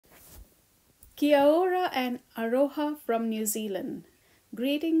Kia ora and aroha from New Zealand.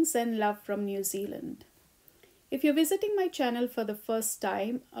 Greetings and love from New Zealand. If you're visiting my channel for the first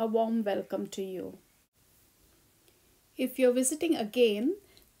time, a warm welcome to you. If you're visiting again,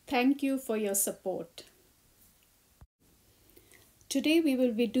 thank you for your support. Today we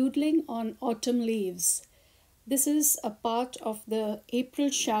will be doodling on autumn leaves. This is a part of the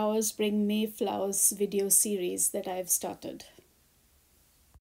April Showers Bring May Flowers video series that I've started.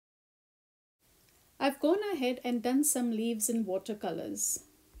 I've gone ahead and done some leaves in watercolors.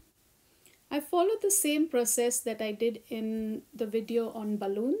 I followed the same process that I did in the video on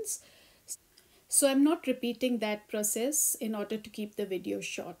balloons, so I'm not repeating that process in order to keep the video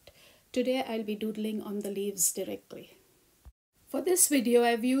short. Today I'll be doodling on the leaves directly. For this video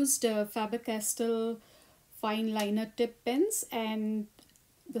I've used FaberCastell Fineliner tip pens, and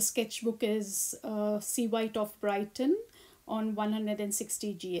the sketchbook is Seawhite of Brighton on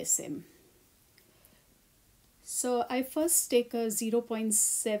 160 GSM. So I first take a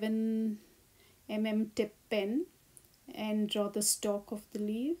 0.7 mm tip pen and draw the stalk of the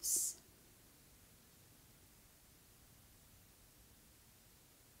leaves.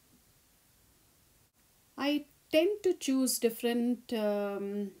 I tend to choose different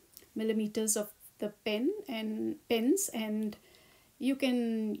millimeters of the pens, and you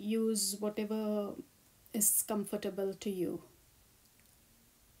can use whatever is comfortable to you.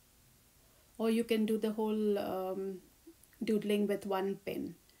 Or you can do the whole doodling with one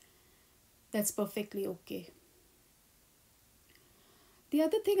pen. That's perfectly okay. The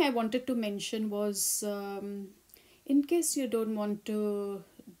other thing I wanted to mention was, in case you don't want to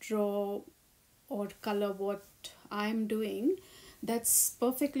draw or color what I'm doing, that's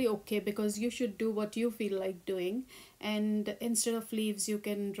perfectly okay, because you should do what you feel like doing. And instead of leaves, you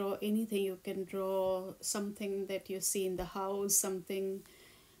can draw anything. You can draw something that you see in the house, something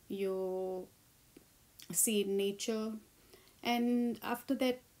you see in nature, and after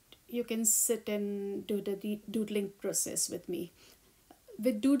that you can sit and do the doodling process with me.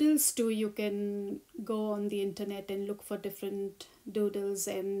 With doodles too, you can go on the internet and look for different doodles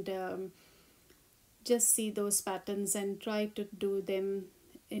and just see those patterns and try to do them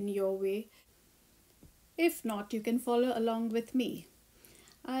in your way. If not, you can follow along with me.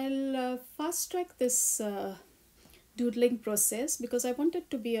 I'll fast track this doodling process because I want it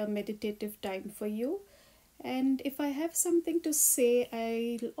to be a meditative time for you. And if I have something to say,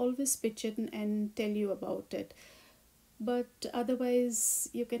 I'll always pitch in and tell you about it. But otherwise,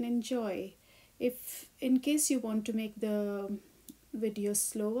 you can enjoy. If in case you want to make the video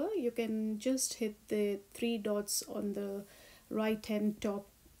slower, you can just hit the 3 dots on the right hand top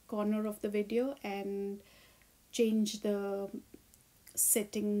corner of the video and change the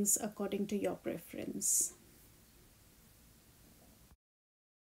settings according to your preference.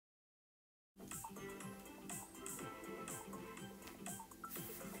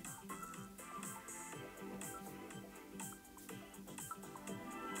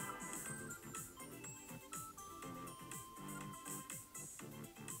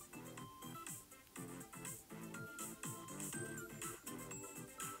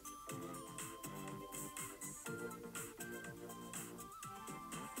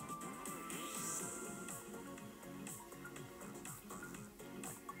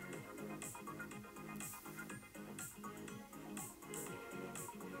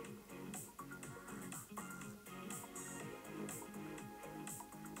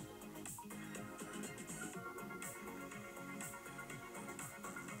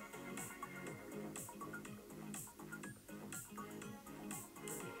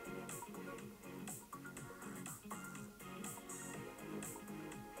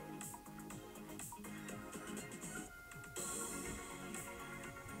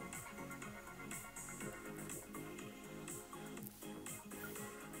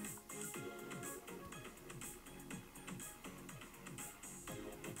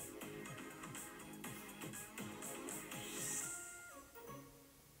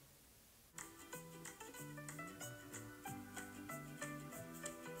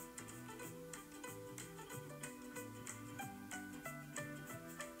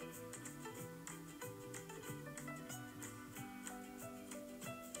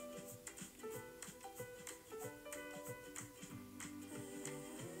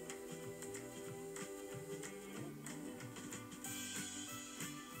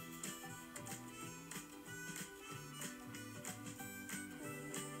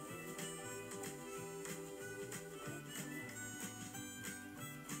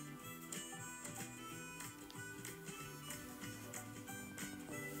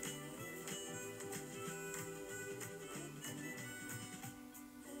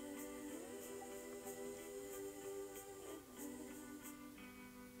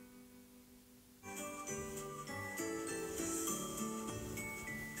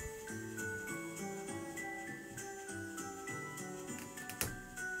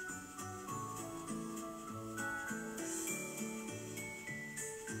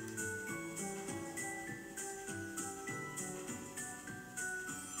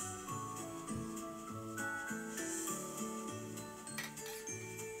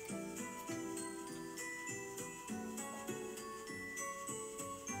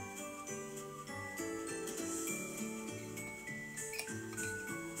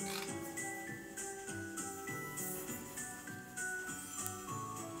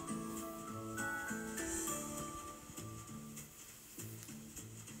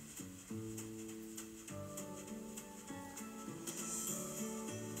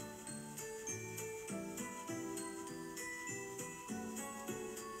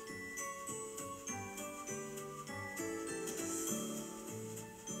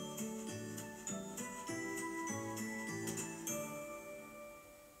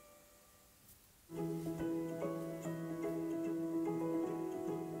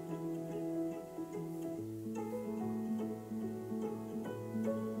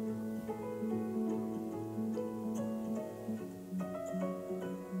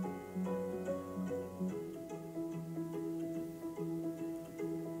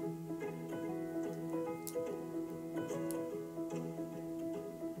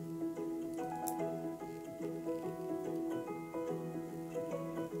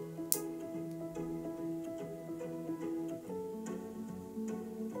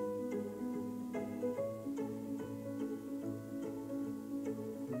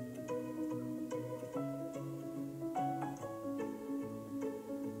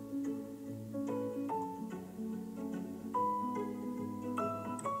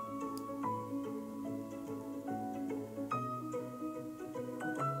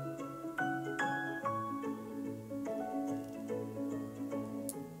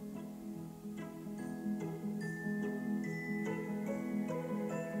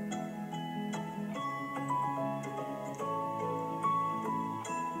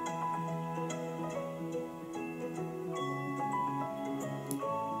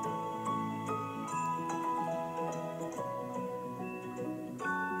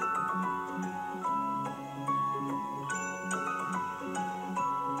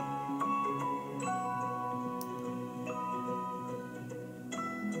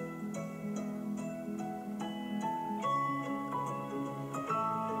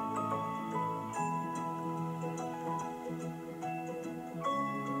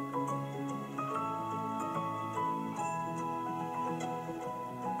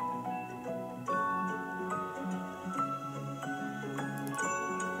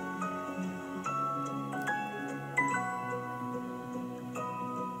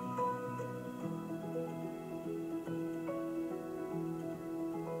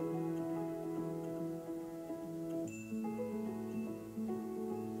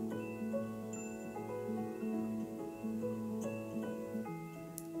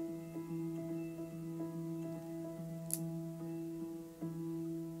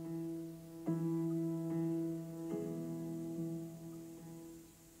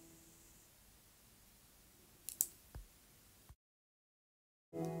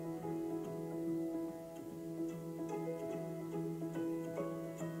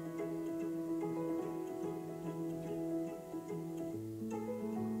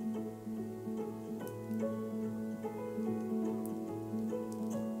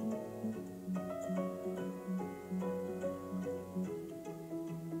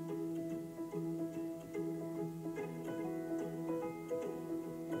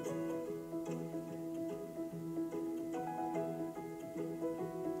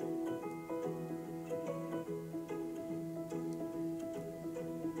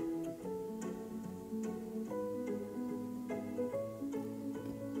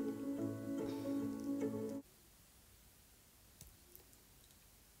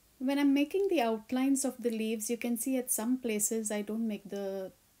 when I'm making the outlines of the leaves, you can see at some places I don't make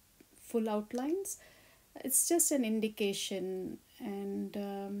the full outlines. It's just an indication,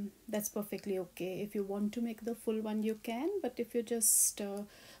 and that's perfectly okay. If you want to make the full one, you can, but if you just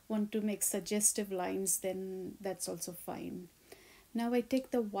want to make suggestive lines, then that's also fine. Now I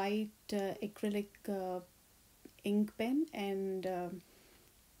take the white acrylic ink pen and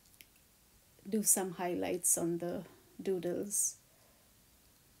do some highlights on the doodles.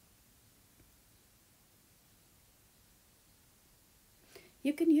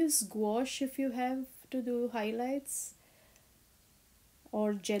 You can use gouache if you have to do highlights,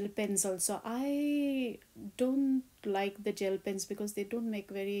 or gel pens also. I don't like the gel pens because they don't make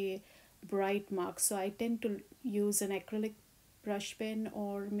very bright marks, so I tend to use an acrylic brush pen,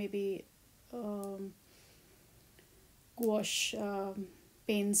 or maybe um, gouache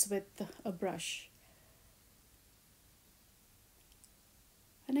pens with a brush.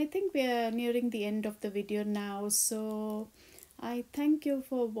 And I think we are nearing the end of the video now, so I thank you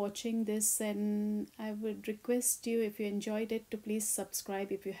for watching this, and I would request you, if you enjoyed it, to please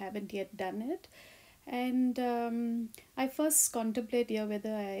subscribe if you haven't yet done it. And I first contemplate here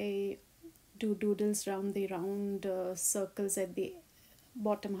whether I do doodles round the round circles at the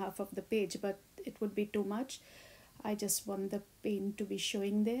bottom half of the page, but it would be too much. I just want the paint to be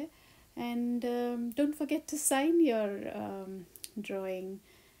showing there. And don't forget to sign your drawing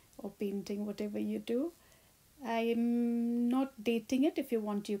or painting, whatever you do. I'm not dating it. If you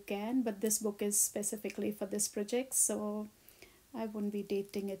want, you can, but this book is specifically for this project, so I won't be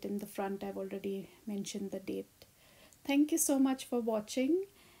dating it in the front. I've already mentioned the date. Thank you so much for watching,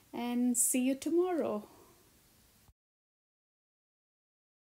 and see you tomorrow.